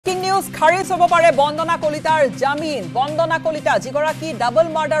News খাৰিজ হ'ব পাৰে বন্দনা কলিতাৰ জামিন বন্দনা কলিতা যিগৰাকী ডাবল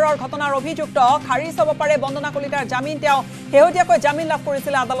মাৰ্ডাৰৰ ঘটনাৰ অভিযুক্ত খাৰিজ হ'ব পাৰে বন্দনা কলিতাৰ জামিন তেওঁ হেহতিয়াকৈ জামিন লাভ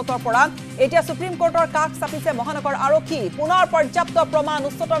কৰিছিল আদালতৰ পৰা এতিয়া সুপ্ৰিম কোৰ্টৰ কাষ চাপিছে মহানগৰ আৰক্ষী পুনৰ পৰ্যাপ্ত প্ৰমাণ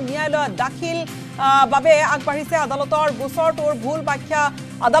উচ্চতম ন্যায়ালয়ত দাখিল বাবে আগবাঢ়িছে আদালতৰ গোচৰটোৰ ভুল ব্যাখ্যা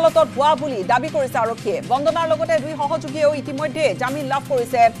আদালতত হোৱা বুলি দাবী কৰিছে আৰক্ষীয়ে বন্দনাৰ লগতে দুই সহযোগীয়েও ইতিমধ্যে জামিন লাভ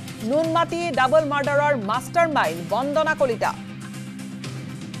কৰিছে নুনমাটি ডাবল মাৰ্ডাৰৰ মাষ্টাৰমাইণ্ড বন্দনা কলিতা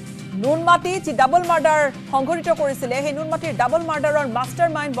নুনমাটি যি ডাবল মাৰ্ডাৰ সংঘটিত কৰিছিলে সেই নুনমাটিৰ ডাবল মাৰ্ডাৰৰ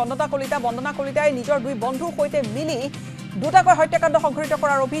মাষ্টাৰমাইণ্ড বন্দনা কলিতাই নিজৰ দুই বন্ধুৰ সৈতে মিলি দুটাকৈ হত্যাকাণ্ড সংঘটিত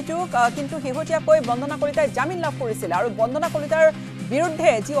কৰাৰ অভিযোগ কিন্তু শেহতীয়াকৈ বন্দনা কলিতাই জামিন লাভ কৰিছিল আৰু বন্দনা কলিতাৰ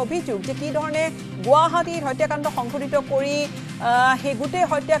বিৰুদ্ধে যি অভিযোগ যে কি ধৰণে গুৱাহাটীৰ হত্যাকাণ্ড সংঘটিত কৰি সেই গোটেই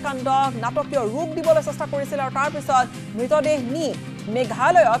হত্যাকাণ্ডক নাটকীয় ৰূপ দিবলৈ চেষ্টা কৰিছিল আৰু তাৰ পিছত মৃতদেহ নি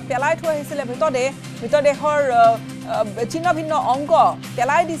মেঘালয়ত পেলাই থৈ আহিছিলে মৃতদেহৰ ছিন্ন ভিন্ন অংগ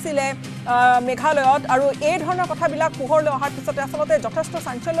পেলাই দিছিলে মেঘালয়ত আৰু এই ধৰণৰ কথাবিলাক পোহৰলৈ অহাৰ পিছতে আচলতে যথেষ্ট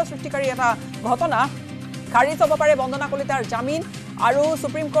চাঞ্চল্য সৃষ্টিকাৰী এটা ঘটনা খাৰিজ হ'ব পাৰে বন্দনা কলিতাৰ জামিন আৰু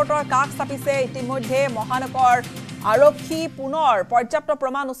সুপ্ৰিম কোৰ্টৰ কাষ চাপিছে ইতিমধ্যে মহানগৰ আৰক্ষী পুনৰ পৰ্যাপ্ত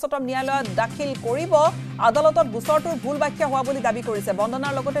প্ৰমাণ উচ্চতম ন্যায়ালয়ত দাখিল কৰিব আদালতত গোচৰটোৰ ভুল ব্যাখ্যা হোৱা বুলি দাবী কৰিছে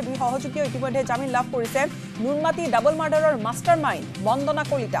বন্দনাৰ লগতে দুই সহযোগীয়ে ইতিমধ্যে জামিন লাভ কৰিছে নুনমাটি ডাবল মাৰ্ডাৰৰ মাষ্টাৰমাইণ্ড বন্দনা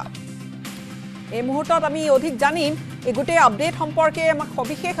কলিতা এই মুহূৰ্তত আমি অধিক জানিম এই গোটেই আপডেট সম্পৰ্কে আমাক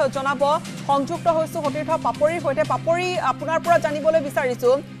সবিশেষ জনাব সংযুক্ত হৈছো সতীৰ্থ পাপৰিৰ সৈতে পাপৰি আপোনাৰ পৰা জানিবলৈ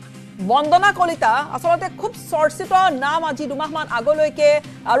বিচাৰিছো বন্দনা কলিতা আসলতে খুব চৰ্চিত নাম আজি দুমাহমান আগলৈকে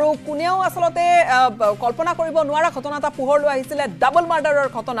আৰু কোনেও আসলতে কল্পনা কৰিব নোৱাৰা ঘটনা এটা পোহৰলৈ আহিছিলে ডাবল মাৰ্ডাৰৰ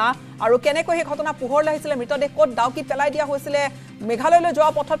ঘটনা আৰু কেনেকৈ সেই ঘটনা পোহৰলৈ আহিছিলে মৃতদেহ ক'ত ডাউকিত পেলাই দিয়া হৈছিলে মেঘালয়লৈ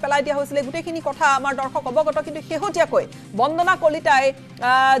যোৱা পথত পেলাই দিয়া হৈছিলে গোটেইখিনি কথা আমাৰ দৰ্শক অৱগত কিন্তু শেহতীয়াকৈ বন্দনা কলিতাই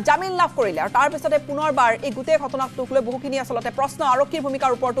জামিন লাভ কৰিলে আৰু তাৰ পিছতে পুনৰবাৰ এই গোটেই ঘটনাটোক লৈ বহুখিনি আসলতে প্ৰশ্ন আৰক্ষীৰ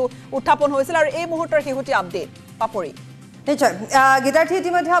ভূমিকাৰ ওপৰতো উত্থাপন হৈছিল আৰু এই মুহূৰ্তৰ শেহতীয়া আপডেট পাপৰি নিশ্চয় গীতাৰ্থী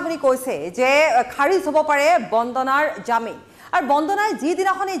ইতিমধ্যে আপুনি কৈছে যে খাৰিজ হ'ব পাৰে বন্দনাৰ জামিন আৰু বন্দনাই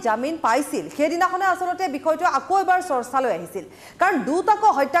যিদিনাখনে জামিন পাইছিল সেইদিনাখনে আচলতে বিষয়টো আকৌ এবাৰ চৰ্চালৈ আহিছিল কাৰণ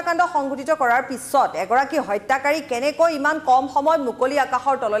দুটাকৈ হত্যাকাণ্ড সংঘটিত কৰাৰ পিছত এগৰাকী হত্যাকাৰী কেনেকৈ ইমান কম সময়ত মুকলি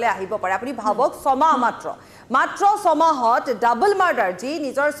আকাশৰ তললৈ আহিব পাৰে আপুনি ভাবক ছমাহ মাত্ৰ ছমাহত ডাবল মাৰ্ডাৰ যি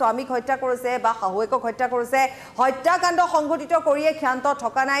নিজৰ স্বামীক হত্যা কৰিছে বা শাহুৱেকক হত্যা কৰিছে হত্যাকাণ্ড সংঘটিত কৰিয়ে ক্ষান্ত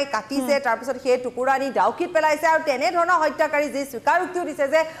থকা নাই কাটিছে তাৰপিছত সেই টুকুৰা আনি ডাউকিত পেলাইছে আৰু তেনেধৰণৰ হত্যাকাৰী যি স্বীকাৰোক্তিও দিছে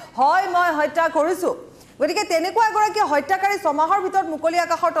যে হয় মই হত্যা কৰিছোঁ গতিকে তেনেকুৱা এগৰাকী হত্যাকাৰী ছমাহৰ ভিতৰত মুকলি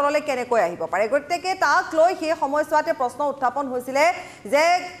আকাশৰ তললৈ কেনেকৈ আহিব পাৰে গতিকে তাক লৈ সেই সময়ছোৱাতে প্ৰশ্ন উত্থাপন হৈছিলে যে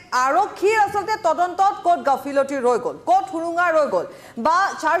আৰক্ষীৰ আচলতে তদন্তত ক'ত গাফিলতি ৰৈ গ'ল ক'ত হুৰুঙা ৰৈ গ'ল বা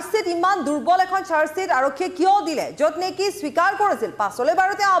চাৰ্জশ্বিট ইমান দুৰ্বল এখন চাৰ্জশ্বিট আৰক্ষীয়ে কিয় দিলে য'ত নেকি স্বীকাৰ কৰিছিল পাছলৈ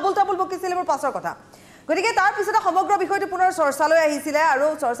বাৰু তেওঁ আবুল তাবুল বকিছিল এইবোৰ পাছৰ কথা গতিকে তাৰ পিছতে সমগ্ৰ বিষয়টো পুনৰ চৰ্চালৈ আহিছিলে আৰু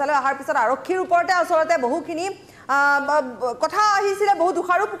চৰ্চালৈ অহাৰ পিছত আৰক্ষীৰ ওপৰতে আচলতে বহুখিনি কথা আহিছিলে বহু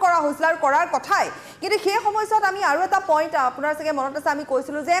দোষাৰোপ কৰা হৈছিল আৰু কৰাৰ কথাই কিন্তু সেই সময়ছোৱাত আমি আৰু এটা পইণ্ট আপোনাৰ চাগে মনত আছে আমি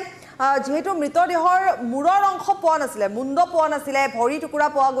কৈছিলোঁ যে যেহেতু মৃতদেহৰ মূৰৰ অংশ পোৱা নাছিলে মুণ্ড পোৱা নাছিলে ভৰি টুকুৰা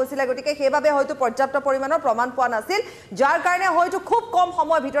পোৱা গৈছিলে গতিকে সেইবাবে হয়তো পৰ্যাপ্ত পৰিমাণৰ প্ৰমাণ পোৱা নাছিল যাৰ কাৰণে হয়তো খুব কম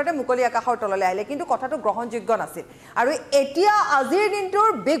সময়ৰ ভিতৰতে মুকলি আকাশৰ তললৈ আহিলে কিন্তু কথাটো গ্ৰহণযোগ্য নাছিল আৰু এতিয়া আজিৰ দিনটোৰ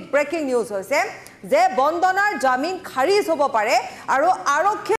বিগ ব্ৰেকিং নিউজ হৈছে যে বন্দনাৰ জামিন খাৰিজ হ'ব পাৰে আৰু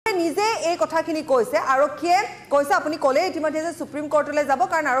আৰক্ষীয়ে নিজে এই কথাখিনি কৈছে আৰক্ষীয়ে কৈছে আপুনি ক'লে ইতিমধ্যে যে সুপ্ৰিম কোৰ্টলৈ যাব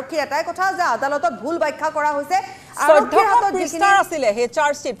কাৰণ আৰক্ষীৰ এটাই কথা যে আদালতত ভুল ব্যাখ্যা কৰা হৈছে আৰক্ষীৰ হাতত যিখিনি আছিলে হে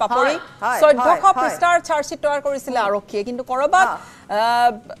চাৰ্জশ্বিট পাপৰি 1400 পৃষ্ঠাৰ চাৰ্জশ্বিট তৈয়াৰ কৰিছিলে আৰক্ষীয়ে কিন্তু কৰবাত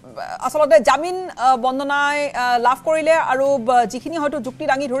আসলতে জামিন বন্দনাই লাভ কৰিলে আৰু যিখিনি হয়তো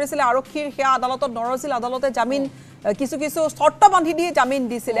যুক্তি দাঙি ধৰিছিলে আৰক্ষীৰ সেয়া আদালতত নৰছিল আদালতে জামিন কিছু শৰ্ত বান্ধি দি জামিন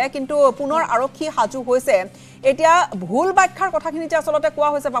দিছিলে কিন্তু পুনৰ আৰক্ষী সাজু হৈছে এতিয়া ভুল ব্যাখ্যাৰ কথাখিনি যে আসলতে কোৱা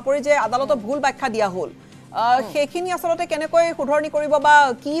হৈছে পাপৰি যে আদালতত ভুল ব্যাখ্যা দিয়া হ'ল সেইখিনি আসলতে কেনেকৈ শুধৰণি কৰিব বা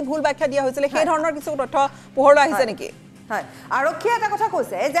কি ভুল ব্যাখ্যা দিয়া হৈছিল সেই ধৰণৰ কিছু তথ্য পোহৰলৈ আহিছে নেকি হয় আৰক্ষীয়ে এটা কথা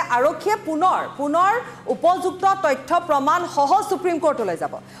কৈছে যে আৰক্ষীয়ে পুনৰ উপযুক্ত তথ্য প্ৰমাণ সহ সুপ্ৰিম কোৰ্টলৈ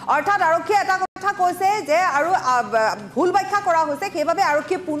যাব অৰ্থাৎ আৰক্ষীয়ে এটা কথা কৈছে যে আৰু ভুল ব্যাখ্যা কৰা হৈছে সেইবাবে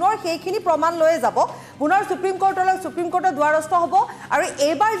আৰক্ষীয়ে পুনৰ সেইখিনি প্ৰমাণ লৈ যাব পুনৰ সুপ্ৰিম কোৰ্টৰ দ্বাৰস্থ হ'ব আৰু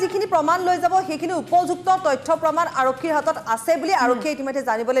এইবাৰ যিখিনি প্ৰমাণ লৈ যাব সেইখিনি উপযুক্ত তথ্য প্ৰমাণ আৰক্ষীৰ হাতত আছে বুলি আৰক্ষীয়ে ইতিমধ্যে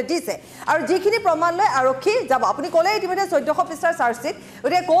জানিবলৈ দিছে আৰু যিখিনি প্ৰমাণ লৈ আৰক্ষী যাব আপুনি ক'লে ইতিমধ্যে 1400 পৃষ্ঠাৰ চাৰ্জশ্বিট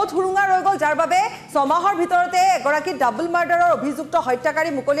গতিকে ক'ত হুৰুঙা ৰৈ গ'ল যাৰ বাবে ছমাহৰ ভিতৰতে এগৰাকী ডাবল মাৰ্ডাৰৰ অভিযুক্ত হত্যাকাৰী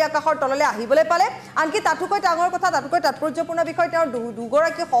মুকলি আকাশৰ তললৈ আহিবলৈ পালে আনকি তাতোকৈ ডাঙৰ কথা তাতোকৈ তাৎপৰ্যপূৰ্ণ বিষয় তেওঁৰ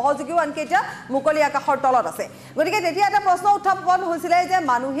দুগৰাকী সহযোগীও আনকি এতিয়া মুকলি আকাশৰ তলত আছে গতিকে তেতিয়া এটা প্ৰশ্ন উত্থাপন হৈছিলে যে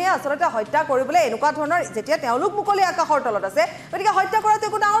মানুহে আচলতে হত্যা কৰিবলৈ এনেকুৱা ধৰণৰ ধৰণৰ যেতিয়া তেওঁলোক মুকলি আকাশৰ তলত আছে গতিকে হত্যা কৰাটো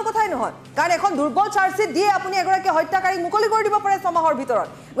একো ডাঙৰ কথাই নহয় কাৰণ এখন দুৰ্বল চাৰ্জশিট দিয়ে আপুনি এগৰাকী হত্যাকাৰীক মুকলি কৰি দিব পাৰে 6 মাহৰ ভিতৰত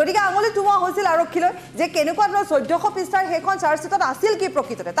গতিকে আঙুলি টুমা হৈছিল আৰক্ষীলৈ যে কেনেকুৱা ধৰণৰ 1400 পৃষ্ঠাৰ সেইখন চাৰ্জশিটত আছিল কি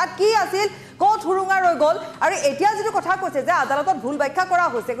প্ৰকৃততে তাত কি আছিল ক'ত হুৰুঙা ৰৈ গ'ল আৰু এতিয়া যিটো কথা কৈছে যে আদালতত ভুল ব্যাখ্যা কৰা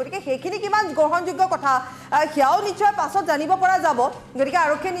হৈছে গতিকে সেইখিনি কিমান গ্ৰহণযোগ্য কথা সেয়াও নিশ্চয় পাছত জানিব পৰা যাব গতিকে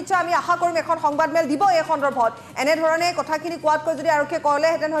আৰক্ষীয়ে নিশ্চয় আমি আশা কৰিম এখন সংবাদমেল দিব এই সন্দৰ্ভত এনেধৰণে কথাখিনি কোৱাতকৈ যদি আৰক্ষীয়ে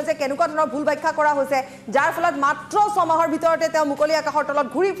ক'লেহেঁতেন হয় যে কেনেকুৱা ধৰণৰ ভুল ব্যাখ্যা কৰা হৈছে যাৰ ফলত মাত্ৰ 6 মাহৰ ভিতৰতে তেওঁ মুকলি আকাশৰ তলত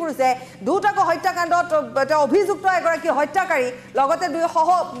ঘূৰি ফুৰিছে দুটাকৈ হত্যাকাণ্ডত তেওঁ অভিযুক্ত এগৰাকী হত্যাকাৰী লগতে দুই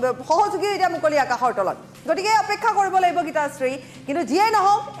সহযোগী এতিয়া মুকলি আকাশৰ তলত গতিকে অপেক্ষা কৰিব লাগিব গীতাশ্ৰী কিন্তু যিয়ে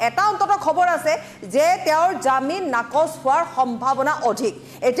নহওক এটা অন্তত খবৰ আছে যে তেওঁৰ জামিন নাকচ হোৱাৰ সম্ভাৱনা অধিক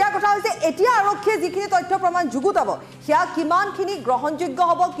এতিয়া কথা হৈছে এতিয়া আৰক্ষীয়ে যিখিনি তথ্য প্ৰমাণ যুগুতাব সেয়া কিমানখিনি গ্ৰহণযোগ্য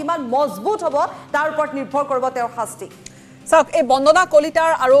হ'ব কিমান মজবুত হ'ব তাৰ ওপৰত নিৰ্ভৰ কৰিব তেওঁৰ শাস্তি চাওক এই বন্দনা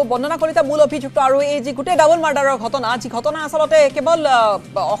কলিতাৰ আৰু বন্দনা কলিতা মূল অভিযুক্ত আৰু এই যি গোটেই ডাবল মাৰ্ডাৰৰ ঘটনা যি ঘটনা আচলতে কেৱল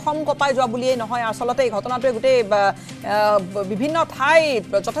অসম কপাই যোৱা বুলিয়েই নহয় আচলতে এই ঘটনাটোৱে গোটেই বিভিন্ন ঠাই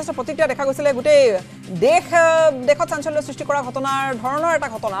যথেষ্ট প্ৰতিক্ৰিয়া দেখা গৈছিলে গোটেই দেশত চাঞ্চল্য সৃষ্টি কৰা ঘটনাৰ ধৰণৰ এটা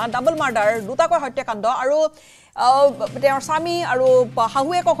ঘটনা ডাবল মাৰ্ডাৰ দুটাকৈ হত্যাকাণ্ড আৰু তেওঁৰ স্বামী আৰু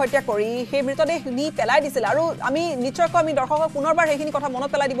শাহুৱেকক হত্যা কৰি সেই মৃতদেহ নি পেলাই দিছিল আৰু আমি নিশ্চয়কৈ আমি দৰ্শকক পুনৰবাৰ সেইখিনি কথা মনত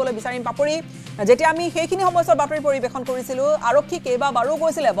পেলাই দিবলৈ বিচাৰিম পাপৰি যেতিয়া আমি সেইখিনি সময়ত বাতৰি পৰিৱেশন কৰিছিলোঁ আৰক্ষী কেইবাবাৰো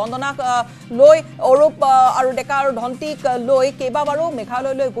গৈছিলে বন্দনাক লৈ অৰূপ আৰু ডেকা আৰু ধন্তিক লৈ কেইবাবাৰো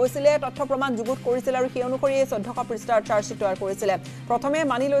মেঘালয়লৈ গৈছিলে তথ্য প্ৰমাণ যুগুত কৰিছিল আৰু সেই অনুসৰি 1400 পৃষ্ঠাৰ চাৰ্জশ্বিট তৈয়াৰ কৰিছিলে প্ৰথমে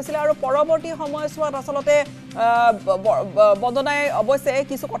মানি লৈছিলে আৰু পৰৱৰ্তী সময়ছোৱাত আচলতে বন্দনাই অৱশ্যে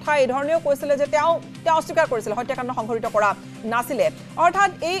কিছু কথা এই ধৰণেও কৈছিলে যে তেওঁ অস্বীকাৰ কৰিছিল হত্যাকাণ্ড সংঘটিত কৰা নাছিলে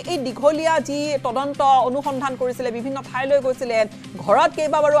অৰ্থাৎ এই দীঘলীয়া যি তদন্ত অনুসন্ধান কৰিছিলে বিভিন্ন ঠাইলৈ গৈছিলে ঘৰত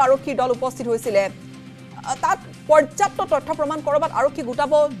কেইবাবাৰো আৰক্ষীৰ দল উপস্থিত হৈছিলে তাত পৰ্যাপ্ত তথ্য প্ৰমাণ কৰবাত আৰক্ষী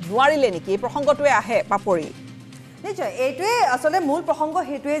গোটাব নোৱাৰিলে নেকি এই প্ৰসংগটোৱে আহে পাপৰি নিশ্চয় এইটোৱে আচলতে মূল প্ৰসংগ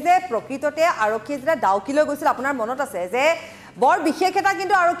সেইটোৱে যে প্ৰকৃততে আৰক্ষী যেতিয়া ডাউকিলৈ গৈছিল আপোনাৰ মনত আছে যে বৰ বিশেষ এটা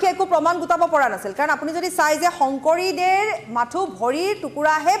কিন্তু আৰক্ষীয়ে একো প্ৰমাণ গোটাব পৰা নাছিল কাৰণ আপুনি যদি চাই যে শংকৰীদেৰ মাথো ভৰিৰ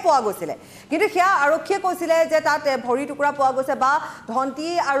টুকুৰাহে পোৱা গৈছিলে কিন্তু সেয়া আৰক্ষীয়ে কৈছিলে যে তাত ভৰি টুকুৰা পোৱা গৈছে বা ধন্তি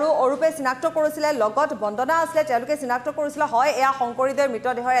আৰু অৰূপে চিনাক্ত কৰিছিলে লগত বন্দনা আছিলে তেওঁলোকে চিনাক্ত কৰিছিলে হয় এয়া শংকৰীদেৰ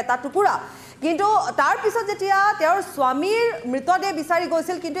মৃতদেহৰ এটা টুকুৰা কিন্তু তাৰ পিছত যেতিয়া তেওঁৰ স্বামীৰ মৃতদেহ বিচাৰি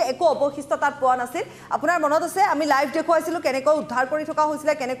গৈছিল কিন্তু একো অৱশিষ্ট তাত পোৱা নাছিল আপোনাৰ মনত আছে আমি লাইভ দেখুৱাইছিলো কেনেকৈ উদ্ধাৰ কৰি থকা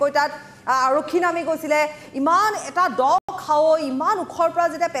হৈছিলে কেনেকৈ তাত আৰক্ষী নামি গৈছিলে ইমান এটা খাও ইমান উখৰ পৰা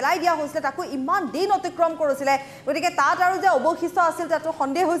যেতিয়া পেলাই দিয়া হৈছিলে তাকো ইমান দিন অতিক্ৰম কৰিছিলে গতিকে তাত আৰু যে অৱশিষ্ট আছিল তাতো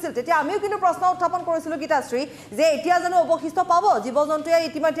সন্দেহ হৈছিল তেতিয়া আমিও কিন্তু প্ৰশ্ন উত্থাপন কৰিছিলো গীতাশ্ৰী যে এতিয়া জানো অৱশিষ্ট পাব জীৱ-জন্তুৱে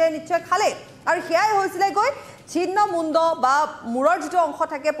ইতিমধ্যে নিশ্চয় খালে আৰু সেয়াই হৈছিলে গৈ ছিন্ন মুণ্ড বা মূৰৰ যিটো অংশ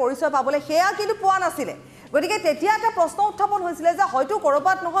থাকে পৰিচয় পাবলৈ সেয়া কিন্তু পোৱা নাছিলে গতিকে তেতিয়া এটা প্ৰশ্ন উত্থাপন হৈছিলে যে হয়তো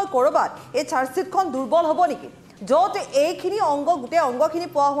কৰবাত নহয় কৰবাত এই চাৰ্জশ্বিটখন দুৰ্বল হ'ব নেকি য'ত এইখিনি অংগ গোটেই অংগখিনি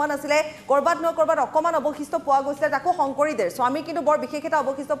পোৱা হোৱা নাছিলে কৰবাত নহয় কৰবাত অকমান অৱশিষ্ট পোৱা গৈছিলে তাকো শংকৰীদেৰ স্বামী কিন্তু বৰ বিশেষ এটা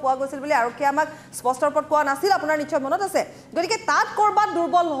অৱশিষ্ট পোৱা গৈছিল বুলি আৰক্ষীয়ে আমাক স্পষ্ট ৰূপত কোৱা নাছিল আপোনাৰ নিশ্চয় মনত আছে গতিকে তাত কৰবাত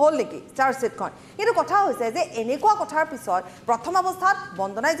দুৰ্বল হ'ল নেকি চাৰ্জশ্বিটখন কিন্তু কথা হৈছে যে এনেকুৱা কথাৰ পিছত প্ৰথম অৱস্থাত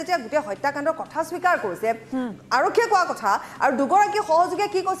বন্দনাই যেতিয়া গোটেই হত্যাকাণ্ডৰ কথা স্বীকাৰ কৰিছে আৰক্ষীয়ে কোৱা কথা আৰু দুগৰাকী সহযোগীয়ে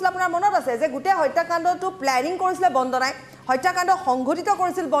কি কৈছিল আপোনাৰ মনত আছে যে গোটেই হত্যাকাণ্ডটো প্লেনিং কৰিছিলে বন্দনাই হত্যাকাণ্ড সংঘটিত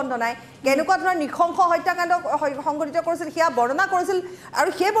কৰিছিল বন্দনাই কেনেকুৱা ধৰণৰ নিখংস হত্যাকাণ্ড সংঘটিত কৰিছিল সেয়া বৰ্ণনা কৰিছিল আৰু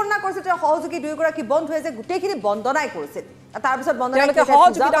সেই বৰ্ণনা কৰিছিল তেওঁৰ সহযোগী দুয়োগৰাকী বন্ধুৱে যে গোটেইখিনি বন্দনাই কৰিছিল তাৰ পিছত বন্দনাই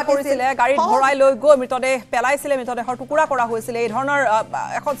সহযোগিতা কৰিছিলে গাড়ীত ভৰাই লৈ গৈ মৃতদেহ পেলাইছিলে মৃতদেহৰ টুকুৰা কৰা হৈছিলে এই ধৰণৰ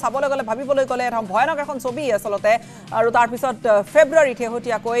এখন চাবলৈ গ'লে ভাবিবলৈ গ'লে এটা ভয়ানক এখন ছবি আচলতে আৰু তাৰ পিছত ফেব্ৰুৱাৰীত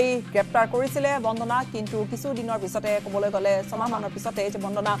শেহতীয়াকৈ গ্ৰেপ্তাৰ কৰিছিলে বন্দনা কিন্তু কিছু দিনৰ পিছতে ক'বলৈ গ'লে ছমাহমানৰ পিছতে যে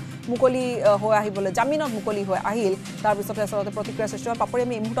বন্দনা মুকলি হৈ আহিবলৈ জামিনত মুকলি হৈ আহিল তাৰ পিছতে আচলতে প্ৰতিক্ৰিয়া সৃষ্টি হ'ল পাপৰি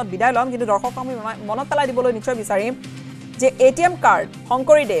আমি এই মুহূৰ্তত বিদায় ল'ম কিন্তু দৰ্শকক আমি মনত পেলাই দিবলৈ নিশ্চয় বিচাৰিম যে ATM card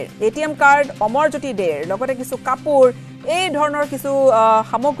শংকৰীদেৰ ATM card Amarjyoti দেৰ লগতে কিছু কাপোৰ এই ধৰণৰ কিছু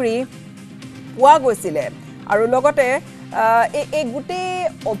সামগ্ৰী পোৱা গৈছিলে আৰু লগতে এই গোটেই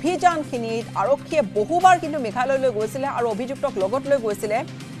অভিযানখিনিত আৰক্ষীয়ে বহুবাৰ কিন্তু মেঘালয়লৈ গৈছিলে আৰু অভিযুক্তক লগত লৈ গৈছিলে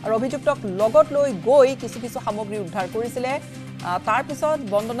আৰু অভিযুক্তক লগত লৈ গৈ কিছু সামগ্ৰী উদ্ধাৰ কৰিছিলে তাৰ পিছত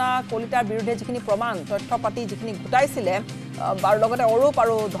বন্দনা কলিতাৰ বিৰুদ্ধে যিখিনি প্ৰমাণ তথ্য পাতি যিখিনি গোটাইছিলে আৰু লগতে অৰূপ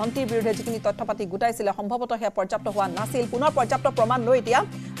আৰু ধন্তিৰ বিৰুদ্ধে যিখিনি তথ্য পাতি গোটাইছিলে সম্ভৱতঃ সেয়া পৰ্যাপ্ত হোৱা নাছিল পুনৰ পৰ্যাপ্ত প্ৰমাণ লৈ এতিয়া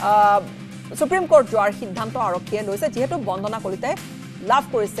সুপ্ৰিম কোৰ্ট যোৱাৰ সিদ্ধান্ত আৰক্ষীয়ে লৈছে যিহেতু বন্দনা কলিতাই লাভ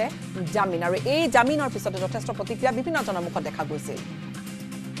কৰিছে জামিন আৰু এই জামিনৰ পিছতে যথেষ্ট প্ৰতিক্ৰিয়া বিভিন্নজনৰ মুখত দেখা গৈছিল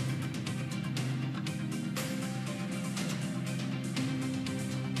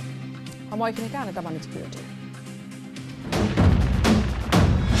সময়খিনিতে আন এটা বাণিজ্যিক বিৰতি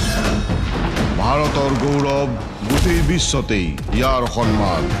ভাৰতৰ গৌৰৱ গোটেই বিশ্বতেই ইয়াৰ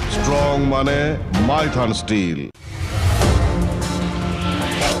সন্মান ষ্ট্ৰং মানে মাইথান ষ্টীল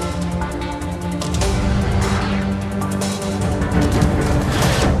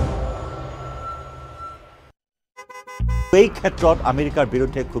এই ক্ষেত্ৰত আমেৰিকাৰ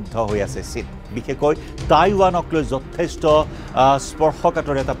বিৰুদ্ধে ক্ষুব্ধ হৈ আছে চীন বিশেষকৈ টাইৱানক লৈ যথেষ্ট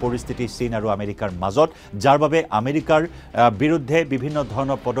স্পৰ্শকাতৰ এটা পৰিস্থিতি চীন আৰু আমেৰিকাৰ মাজত যাৰ বাবে আমেৰিকাৰ বিৰুদ্ধে বিভিন্ন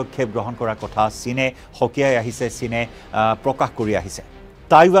ধৰণৰ পদক্ষেপ গ্ৰহণ কৰাৰ কথা চীনে হকিয়াই আহিছে চীনে প্ৰকাশ কৰি আহিছে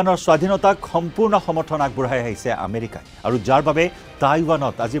টাইৱানৰ স্বাধীনতাক সম্পূৰ্ণ সমৰ্থন আগবঢ়াই আহিছে আমেৰিকাই আৰু যাৰ বাবে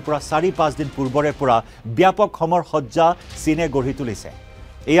টাইৱানত আজিৰ পৰা 4-5 দিন পূৰ্বৰে পৰা ব্যাপক সমৰ সজ্জা চীনে গঢ়ি তুলিছে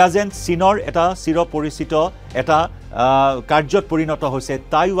এয়া যেন চীনৰ এটা চিৰপৰিচিত এটা কাৰ্যত পৰিণত হৈছে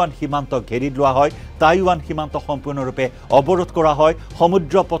টাইৱান সীমান্ত ঘেৰি লোৱা হয় টাইৱান সীমান্ত সম্পূৰ্ণৰূপে অৱৰোধ কৰা হয়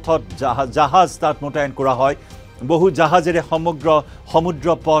সমুদ্ৰ পথত জাহাজ তাত মোতায়েন কৰা হয় বহু জাহাজেৰে সমগ্ৰ সমুদ্ৰ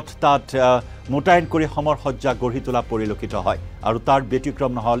পথ তাত মোতায়েন কৰি সমৰ সজ্জা গঢ়ি তোলা পৰিলক্ষিত হয় আৰু তাৰ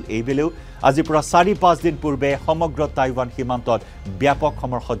ব্যতিক্ৰম নহল এইবেলেও আজিৰ পৰা 4-5 দিন পূৰ্বে সমগ্ৰ টাইৱান সীমান্তত ব্যাপক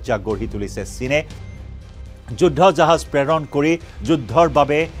সমৰ সজ্জা গঢ়ি তুলিছে চীনে যুদ্ধ জাহাজ প্ৰেৰণ কৰি যুদ্ধৰ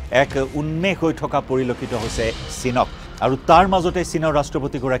বাবে এক উন্মেষ হৈ থকা পৰিলক্ষিত হৈছে চীনক আৰু তাৰ মাজতে চীনৰ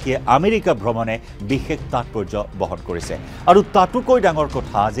ৰাষ্ট্ৰপতিগৰাকীয়ে আমেৰিকা ভ্ৰমণে বিশেষ তাৎপৰ্য বহন কৰিছে আৰু তাতোকৈ ডাঙৰ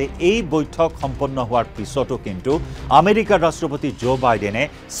কথা যে এই বৈঠক সম্পন্ন হোৱাৰ পিছতো কিন্তু আমেৰিকাৰ ৰাষ্ট্ৰপতি জো বাইডেনে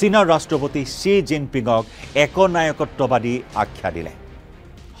চীনৰ ৰাষ্ট্ৰপতি শ্বি জিনপিঙক একনায়কত্ববাদী আখ্যা দিলে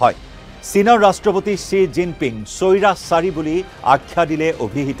হয় চীনৰ ৰাষ্ট্ৰপতি শ্বি জিনপিং স্বৈৰাচাৰী বুলি আখ্যা দিলে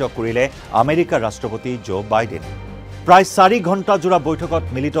অভিহিত কৰিলে আমেৰিকাৰ ৰাষ্ট্ৰপতি জো বাইডেন প্ৰায় 4 ঘণ্টা জোৰা বৈঠকত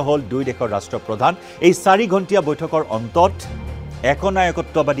মিলিত হ'ল দুই দেশৰ ৰাষ্ট্ৰপ্ৰধান এই 4 ঘণ্টীয়া বৈঠকৰ অন্তত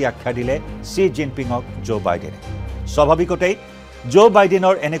একনায়কত্ববাদী আখ্যা দিলে শ্বি জিনপিঙক জো বাইডেনে স্বাভাৱিকতেই জো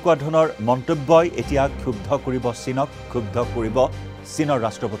বাইডেনৰ এনেকুৱা ধৰণৰ মন্তব্যই এতিয়া ক্ষুব্ধ কৰিব চীনক ক্ষুব্ধ কৰিব চীনৰ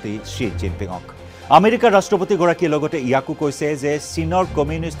ৰাষ্ট্ৰপতি শ্বি জিনপিঙক আমেৰিকাৰ ৰাষ্ট্ৰপতিগৰাকীয়ে লগতে ইয়াকো কৈছে যে চীনৰ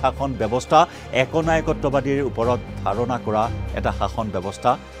কমিউনিষ্ট শাসন ব্যৱস্থা একনায়কত্ববাদীৰ ওপৰত ধাৰণা কৰা এটা শাসন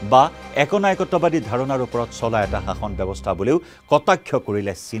ব্যৱস্থা বা একনায়কত্ববাদী ধাৰণাৰ ওপৰত চলা এটা শাসন ব্যৱস্থা বুলিও কটাক্ষ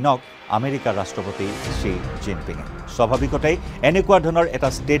কৰিলে চীনক আমেৰিকাৰ ৰাষ্ট্ৰপতি শ্বি জিনপিঙে স্বাভাৱিকতেই এনেকুৱা ধৰণৰ এটা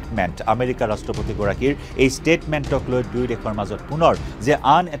ষ্টেটমেণ্ট আমেৰিকাৰ ৰাষ্ট্ৰপতিগৰাকীৰ এই ষ্টেটমেণ্টক লৈ দুই দেশৰ মাজত পুনৰ যে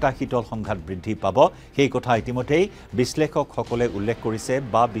আন এটা শীতল সংঘাত বৃদ্ধি পাব সেই কথা ইতিমধ্যেই বিশ্লেষকসকলে উল্লেখ কৰিছে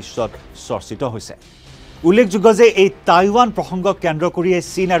বা বিশ্বত চৰ্চিত হৈছে উল্লেখযোগ্য যে এই টাইৱান প্ৰসংগক কেন্দ্ৰ কৰি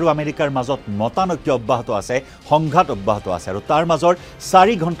চীন আৰু আমেৰিকাৰ মাজত মতানৈক্য অব্যাহত আছে সংঘাত অব্যাহত আছে আৰু তাৰ মাজৰ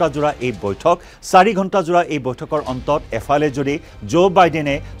 4 ঘণ্টা জোৰা এই বৈঠক 4 ঘণ্টা জোৰা এই বৈঠকৰ অন্তত এফালে যদি জো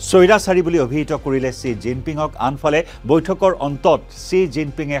বাইডেনে স্বৈৰাচাৰী বুলি অভিহিত কৰিলে শ্বি জিনপিঙক আনফালে বৈঠকৰ অন্তত শ্বি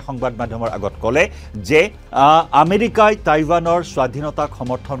জিনপিঙে সংবাদ মাধ্যমৰ আগত ক'লে যে আমেৰিকাই টাইৱানৰ স্বাধীনতাক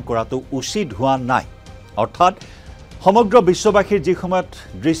সমৰ্থন কৰাটো উচিত হোৱা নাই অৰ্থাৎ সমগ্ৰ বিশ্ববাসীৰ যি সময়ত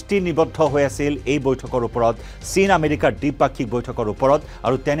দৃষ্টি নিবদ্ধ হৈ আছিল এই বৈঠকৰ ওপৰত চীন আমেৰিকাৰ দ্বিপাক্ষিক বৈঠকৰ ওপৰত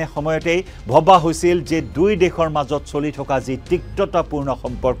আৰু তেনে সময়তেই ভবা হৈছিল যে দুই দেশৰ মাজত চলি থকা যি তিক্ততাপূৰ্ণ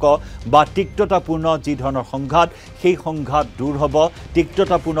সম্পৰ্ক বা তিক্ততাপূৰ্ণ যি ধৰণৰ সংঘাত সেই সংঘাত দূৰ হ'ব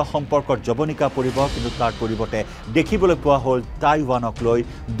তিক্ততাপূৰ্ণ সম্পৰ্কৰ জবনিকা পৰিব কিন্তু তাৰ পৰিৱৰ্তে দেখিবলৈ পোৱা হ'ল টাইৱানক লৈ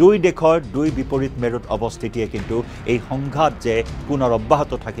দুই দেশৰ দুই বিপৰীত মেৰুত অৱস্থিতিয়ে কিন্তু এই সংঘাত যে পুনৰ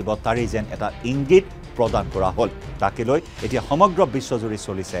অব্যাহত থাকিব তাৰেই যেন এটা ইংগিত প্ৰদান কৰা হ'ল তাকে লৈ এতিয়া সমগ্ৰ বিশ্বজুৰি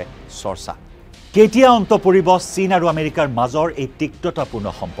চলিছে চৰ্চা কেতিয়া অন্ত পৰিব চীন আৰু আমেৰিকাৰ মাজৰ এই তিক্ততাপূৰ্ণ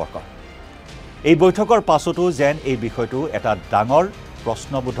সম্পৰ্ক এই বৈঠকৰ পাছতো যেন এই বিষয়টো এটা ডাঙৰ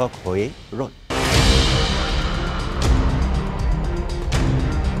প্ৰশ্নবোধক হৈ ৰ'ল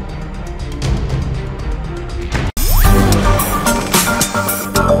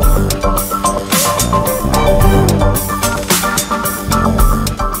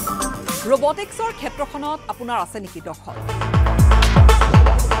ৰবটিক্সৰ ক্ষেত্ৰখনত আপোনাৰ আছে নেকি দখল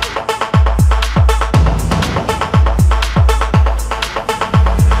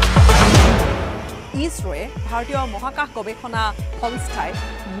ইছৰোৱে ভাৰতীয় মহাকাশ গৱেষণা সংস্থাই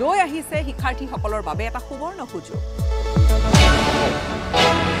লৈ আহিছে শিক্ষাৰ্থীসকলৰ বাবে এটা সুবৰ্ণ সুযোগ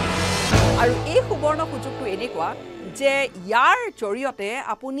আৰু এই সুবৰ্ণ সুযোগটো এনেকুৱা যে ইয়াৰ জৰিয়তে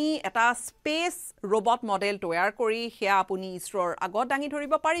আপুনি এটা স্পেচ ৰবট মডেল তৈয়াৰ কৰি সেয়া আপুনি ইছৰোৰ আগত দাঙি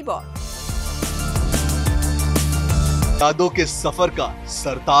ধৰিব পাৰিব यादों के सफर का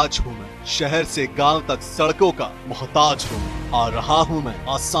सरताज हूँ मैं शहर से गांव तक सड़कों का मोहताज हूँ मैं आ रहा हूँ मैं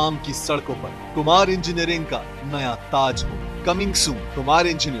आसाम की सड़कों पर कुमार इंजीनियरिंग का नया ताज हूँ coming soon Kumar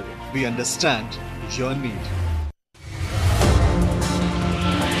engineering we understand your need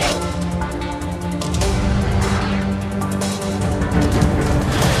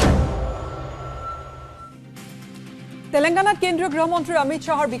তেলেংগানাত কেন্দ্ৰীয় গৃহমন্ত্ৰী অমিত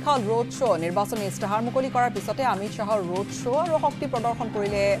শ্বাহৰ বিশাল ৰোড শ্ব' নিৰ্বাচনী ইস্তাহাৰ মুকলি কৰাৰ পিছতে অমিত শ্বাহৰ ৰোড শ্ব' আৰু শক্তি প্ৰদৰ্শন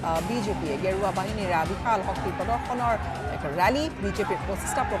কৰিলে বিজেপিয়ে গেৰুৱা বাহিনীৰে বিশাল শক্তি প্ৰদৰ্শনৰ এক ৰেলী বিজেপিৰ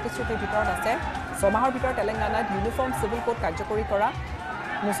প্ৰচেষ্টা প্ৰতিশ্ৰুতিৰ ভিতৰত আছে 6 মাহৰ ভিতৰত তেলেংগানাত ইউনিফৰ্ম চিভিল কোড কাৰ্যকৰী কৰা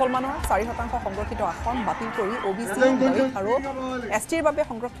মুছলমানৰ 4% সংৰক্ষিত আসন বাতিল কৰি OBC আৰু STৰ বাবে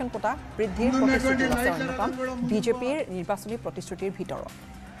সংৰক্ষণ কোটা বৃদ্ধিৰ প্ৰতিশ্ৰুতি আছে অন্যতম বিজেপিৰ নিৰ্বাচনী প্ৰতিশ্ৰুতিৰ ভিতৰত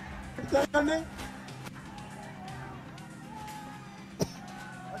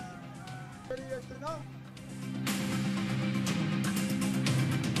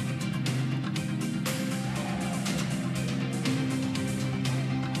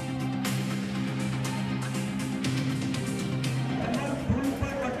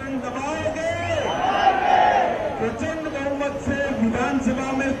प्रचंड बहुमत से विधानसभा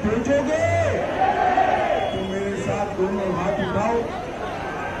में भेजोगे तो मेरे साथ दोनों हाथ उठाओ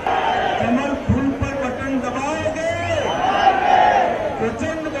कमल फूल पर बटन दबाओगे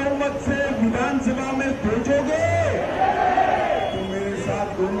प्रचंड बहुमत से विधानसभा में भेजोगे तो मेरे साथ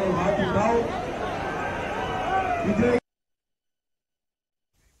दोनों हाथ उठाओ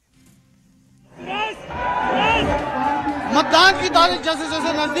मतदान की तारीख जैसे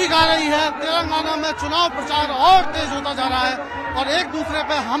जैसे नजदीक आ रही है तेलंगाना में चुनाव प्रचार और तेज होता जा रहा है और एक दूसरे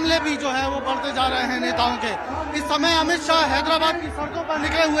पे हमले भी जो है वो बढ़ते जा रहे हैं नेताओं के। इस समय अमित शाह हैदराबाद की सड़कों पर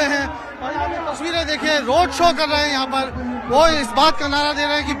निकले हुए हैं और यहाँ पे तस्वीरें देखिए रोड शो कर रहे हैं। यहाँ पर वो इस बात का नारा दे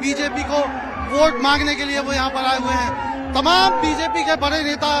रहे हैं कि बीजेपी को वोट मांगने के लिए वो यहाँ पर आए हुए हैं। तमाम बीजेपी के बड़े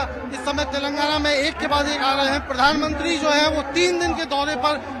नेता इस समय तेलंगाना में एक के बाद एक आ रहे हैं। प्रधानमंत्री जो है वो 3 दिन के दौरे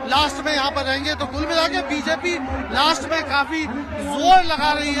पर लास्ट में यहाँ पर रहेंगे। तो कुल मिला के बीजेपी लास्ट में काफी जोर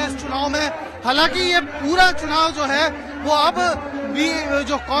लगा रही है इस चुनाव में। हालांकि ये पूरा चुनाव जो है वो अब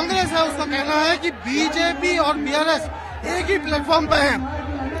जो कांग्रेस है उसका कहना है कि बीजेपी और BRS एक ही प्लेटफॉर्म पे है,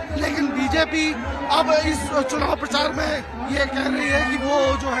 लेकिन बीजेपी अब इस चुनाव प्रचार में ये कह रही है कि वो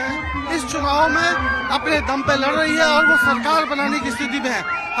जो है इस चुनाव में अपने दम पे लड़ रही है और वो सरकार बनाने की स्थिति में है।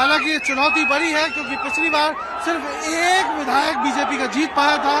 हालांकि ये चुनौती बड़ी है क्योंकि पिछली बार सिर्फ एक विधायक बीजेपी का जीत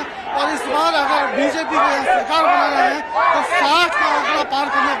पाया था और इस बार अगर बीजेपी को सरकार बनाना है तो 60 का आंकड़ा पार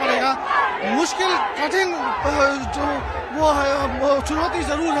करना पड़ेगा। मुश्किल कठिन जो वो है वो चुनौती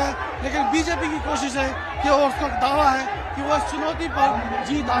जरूर है, लेकिन बीजेपी की कोशिश है कि और उसका दावा है कि वो इस चुनौती पर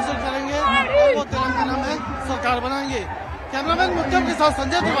जीत हासिल करेंगे और वो तेलंगाना में सरकार बनाएंगे। कैमरामैन मुद्दम के साथ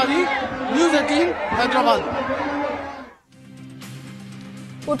संजय तिवारी, News 18 हैदराबाद।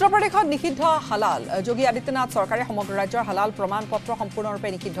 उत्तर प्रदेशत निषिद्ध हालाल योगी आदित्यनाथ सरकारे समग्र राज्यर हालाल प्रमाण पत्र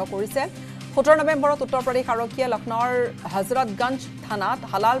सम्पूर्णरूपे निषिद्ध करिছে। 17 नवेम्बरत उत्तर प्रदेश आरक्षीय लखनौर हजरतगंज थानात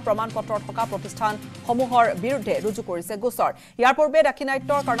हालाल प्रमाण पत्र थका प्रतिष्ठान समूहर विरुद्धे रुजु करिছে गोचर। यार पूर्वे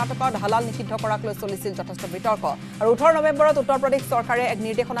दाक्षिणात्यर कर्णाटकत हालाल निषिद्ध कराक লৈ চলিছিল যথেষ্ট বিতৰ্ক আৰু 18 নৱেম্বৰত उत्तर प्रदेश सरकारे एक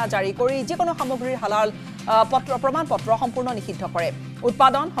निर्देशना जारी কৰি যিকোনো সামগ্ৰীৰ হালাল प्रमाण पत्र सम्पूर्ण निषिद्ध কৰে।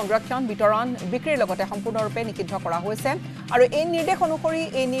 उत्पादन संरक्षण वितरण बिक्रीर लगते सम्पूर्णरूपे निषिद्ध करा হৈছে আৰু এই निर्देश अनुसरि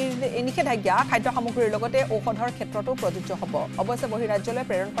এই निषेधाज्ञा खाद्य सामग्रीर लगते औषधर क्षेत्रतो प्रযোজ্য হ'ব। অৱশ্যে বহিৰাজ্যলৈ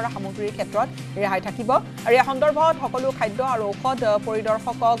প্ৰেৰণ কৰা সামগ্ৰীৰ ক্ষেত্ৰত ৰেহাই থাকিব আৰু এই সন্দৰ্ভত সকলো খাদ্য আৰু ঔষধ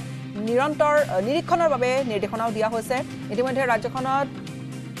পৰিদৰ্শকক নিৰন্তৰ নিৰীক্ষণৰ বাবে নিৰ্দেশনাও দিয়া হৈছে। ইতিমধ্যে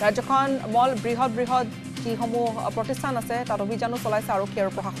ৰাজ্যখন মল বৃহৎ যিসমূহ প্ৰতিষ্ঠান আছে তাত অভিযানো চলাইছে আৰক্ষী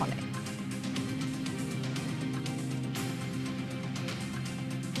আৰু প্ৰশাসনে।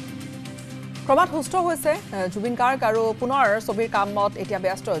 ক্ৰমাৎ সুস্থ হৈছে জুবিন গাৰ্গ আৰু পুনৰ ছবিৰ কামত এতিয়া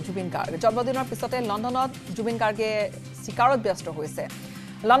ব্যস্ত জুবিন গাৰ্গ। জন্মদিনৰ পিছতে লণ্ডনত জুবিন গাৰ্গে চিকাৰত ব্যস্ত হৈছে।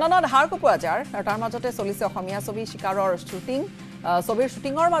 লণ্ডনত হাৰ কপোৱা যাৰ তাৰ মাজতে চলিছে অসমীয়া ছবি চিকাৰৰ শ্বুটিং। ছবিৰ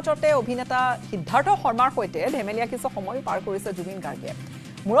শ্বুটিঙৰ মাজতে অভিনেতা সিদ্ধাৰ্থ শৰ্মাৰ সৈতে ধেমেলীয়া কিছু সময় পাৰ কৰিছে জুবিন গাৰ্গে।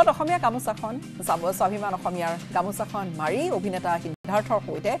 মূৰত অসমীয়া গামোচাখন স্বাভিমান অসমীয়াৰ গামোচাখন মাৰি অভিনেতা সিদ্ধাৰ্থৰ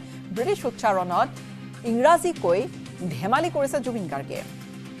সৈতে ব্ৰিটিছ উচ্চাৰণত ইংৰাজীকৈ ধেমালি কৰিছে জুবিন গাৰ্গে।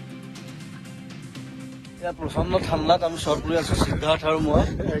 প্ৰচণ্ড ঠাণ্ডাত আমি শ্বৰ্ট কৰি আছো সিদ্ধাৰ্থ আৰু মই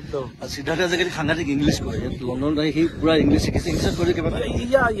একদম। সিদ্ধাৰ্থে আজিকালি সাংঘাতিক ইংলিছ কৰে, লণ্ডনত আহি সি পুৰা ইংলিছ শিকিছে। ইংলিছত কৰি কিবা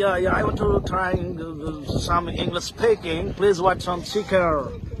I want to try some English speaking. Please watch on Seeker.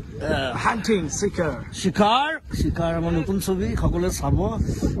 Hunting Seeker. শিকাৰ আমাৰ নতুন ছবি সকলোৱে চাব।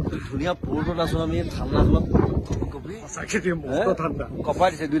 ধুনীয়া পৰ্টত আছো আমি ঠাণ্ডাখনত কপাই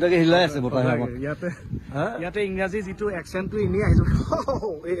দিছে, দুইটাকে হিলাই আছে বতাহে আমাক। ইয়াতে ইংৰাজী যিটো একচেণ্টটো এনেই আহিছে।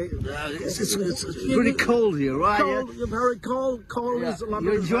 It's pretty cold here, right? Very cold. Yeah.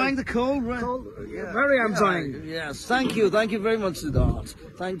 You're enjoying the cold, right? Yeah. Very enjoying. Yes, thank you very much, Siddharth.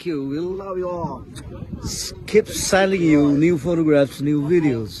 Thank you. We'll Love you all. keep sending you new photographs, new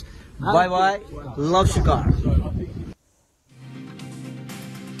videos. Bye. Love Shikar.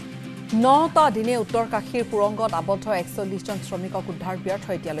 9টা দিনে উত্তৰ কাশীৰ সুৰংগত আবদ্ধ 41 জন শ্ৰমিকক উদ্ধাৰ ব্যৰ্থ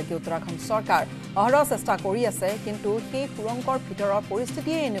এতিয়ালৈকে উত্তৰাখণ্ড চৰকাৰ অহৰহ চেষ্টা কৰি আছে কিন্তু সেই সুৰংগৰ ভিতৰৰ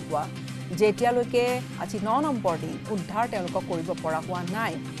পৰিস্থিতিয়ে এনেকুৱা যে এতিয়ালৈকে আজি 9 নম্বৰ দিন উদ্ধাৰ তেওঁলোকক কৰিব পৰা হোৱা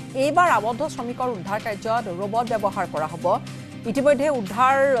নাই এইবাৰ আবদ্ধ শ্ৰমিকৰ উদ্ধাৰ কাৰ্যত ৰবট ব্যৱহাৰ কৰা হ'ব ইতিমধ্যে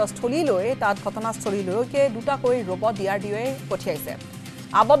উদ্ধাৰ স্থলীলৈ তাত ঘটনাস্থলীলৈকে দুটাকৈ ৰবট ডিআৰডিঅ'য়ে পঠিয়াইছে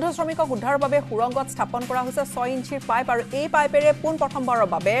আবদ্ধ শ্ৰমিকক উদ্ধাৰৰ বাবে সুৰংগত স্থাপন কৰা হৈছে 6 ইঞ্চিৰ পাইপ আৰু এই পাইপেৰে পোন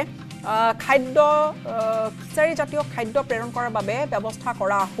প্ৰথমবাৰৰ বাবে খাদ্য খিচাৰী জাতীয় খাদ্য প্ৰেৰণ কৰাৰ বাবে ব্যৱস্থা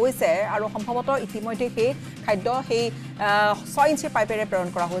কৰা হৈছে আৰু সম্ভৱতঃ ইতিমধ্যে সেই খাদ্য সেই 6 ইঞ্চিৰ পাইপেৰে প্ৰেৰণ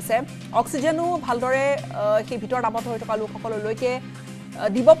কৰা হৈছে অক্সিজেনো ভালদৰে সেই ভিতৰত আবদ্ধ হৈ থকা লোকসকললৈকে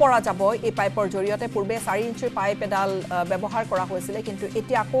দিব পৰা যাব এই পাইপৰ জৰিয়তে পূৰ্বে 4 ইঞ্চিৰ পাইপ এডাল ব্যৱহাৰ কৰা হৈছিল কিন্তু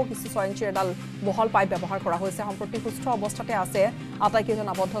এতিয়া আকৌ কিছু 6 ইঞ্চিৰ এডাল বহল পাইপ ব্যৱহাৰ কৰা হৈছে সম্প্ৰতি সুস্থ অৱস্থাতে আছে আটাইকেইজন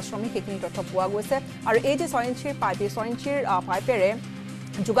আবদ্ধ শ্ৰমিক সেইখিনি তথ্য পোৱা গৈছে আৰু এই যে 6 ইঞ্চিৰ পাইপ এই 6 ইঞ্চিৰ পাইপেৰে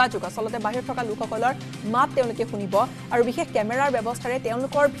যোগাযোগ আচলতে বাহিৰত থকা লোকসকলৰ মাত তেওঁলোকে শুনিব আৰু বিশেষ কেমেৰাৰ ব্যৱস্থাৰে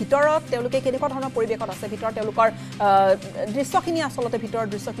তেওঁলোকৰ ভিতৰত তেওঁলোকে কেনেকুৱা ধৰণৰ পৰিৱেশত আছে ভিতৰত তেওঁলোকৰ দৃশ্যখিনি আচলতে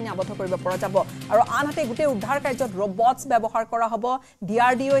ভিতৰৰ দৃশ্যখিনি আবদ্ধ কৰিব পৰা যাব আৰু আনহাতে গোটেই উদ্ধাৰ কাৰ্যত ৰবটছ ব্যৱহাৰ কৰা হ'ব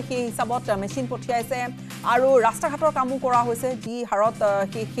ডিআৰডিঅ সেই হিচাপত মেচিন পঠিয়াইছে আৰু ৰাস্তাঘাটৰ কামো কৰা হৈছে যি হাৰত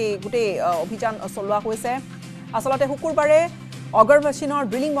সেই গোটেই অভিযান চলোৱা হৈছে আচলতে শুকুৰবাৰে অগৰ মেচিনৰ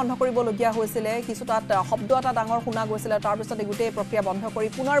ড্ৰিলিং বন্ধ কৰিবলগীয়া হৈছিল কিছু তাত শব্দ এটা ডাঙৰ শুনা গৈছিল তাৰ পিছতে গোটেই প্ৰক্ৰিয়া বন্ধ কৰি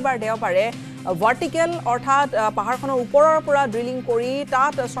পুনৰবাৰ দেওবাৰে ভাৰ্টিকেল অৰ্থাৎ পাহাৰখনৰ ওপৰৰ পৰা ড্ৰিলিং কৰি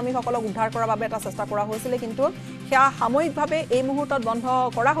তাত শ্ৰমিকসকলক উদ্ধাৰ কৰাৰ বাবে এটা চেষ্টা কৰা হৈছিল কিন্তু সেয়া সাময়িকভাৱে এই মুহূৰ্তত বন্ধ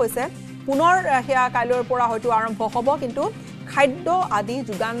কৰা হৈছে পুনৰ সেয়া কাইলৈৰ পৰা হয়তো আৰম্ভ হ'ব কিন্তু খাদ্য আদি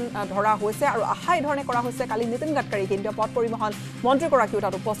যোগান ধৰা হৈছে আৰু আশা ধৰণে কৰা হৈছে কালি নিতিন গাডকাৰী কেন্দ্ৰীয় পথ পৰিবহণ মন্ত্ৰীগৰাকীও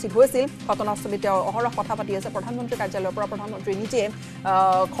তাত উপস্থিত হৈছিল ঘটনাস্থলীত অহৰহ কথা পাতি আছে প্ৰধানমন্ত্ৰী কাৰ্যালয়ৰ পৰা প্ৰধানমন্ত্ৰী নিজে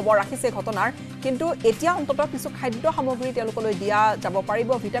খবৰ ৰাখিছে ঘটনাৰ কিন্তু এতিয়া অন্ততঃ কিছু খাদ্য সামগ্ৰী তেওঁলোকলৈ দিয়া যাব পাৰিব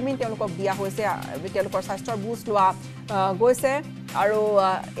ভিটামিন তেওঁলোকক দিয়া হৈছে তেওঁলোকৰ স্বাস্থ্যৰ বুজ লোৱা গৈছে আৰু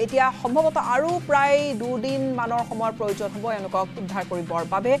এতিয়া সম্ভৱতঃ আৰু প্ৰায় 2 দিন মানৰ সময়ৰ প্ৰয়োজন হ'ব তেওঁলোকক উদ্ধাৰ কৰিবৰ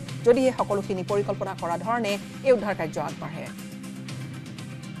বাবে যদি এই সকলোখিনি পৰিকল্পনা কৰা ধৰণে এই উদ্ধাৰ কাৰ্য আগবাঢ়ে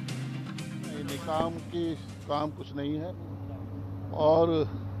काम कुछ नहीं है और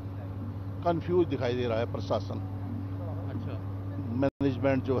कंफ्यूज दिखाई दे रहा है प्रशासन अच्छा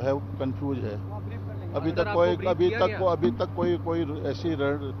मैनेजमेंट जो है वो कंफ्यूज है अभी तक कोई ऐसी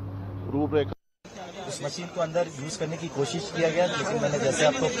रूपरेखा उस मशीन को अंदर यूज करने की कोशिश किया गया लेकिन मैंने जैसे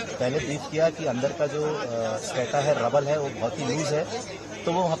आपको पहले ब्रीफ किया कि अंदर का जो स्टेटा है रबल है वो बहुत ही लूज है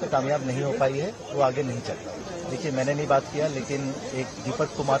तो वो वहाँ पे कामयाब नहीं हो पाई है वो आगे नहीं चल पाई देखिए मैंने नहीं बात किया लेकिन एक दीपक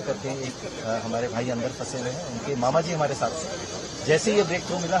कुमार करके एक हमारे भाई अंदर फंसे हुए हैं उनके मामा जी हमारे साथ जैसे ये ब्रेक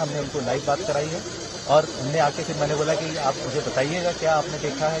थ्रू मिला हमने उनको लाइव बात कराई है और उनने आके फिर मैंने बोला कि आप मुझे बताइएगा क्या आपने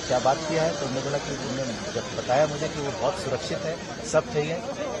देखा है क्या बात किया है तो उन्होंने बोला कि उन्होंने जब बताया मुझे कि वो बहुत सुरक्षित है सब सही है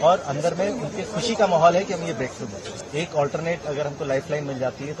और अंदर में उनके खुशी का माहौल है कि हम ये ब्रेक थ्रू मिले एक ऑल्टरनेट अगर हमको लाइफ लाइन मिल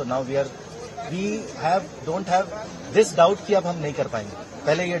जाती है तो now we don't have this doubt कि अब हम नहीं कर पाएंगे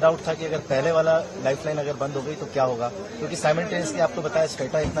पहले ये डाउट था कि अगर पहले वाला लाइफलाइन अगर बंद हो गई तो क्या होगा क्योंकि साइमल्टेनियसली आपको बताया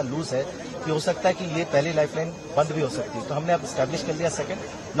स्टेटा इतना लूज है कि हो सकता है कि ये पहली लाइफलाइन बंद भी हो सकती है तो हमने अब एस्टैब्लिश कर लिया second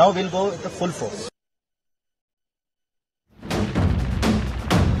now will go with the full force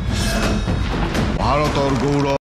ভাৰতৰ গৌৰৱ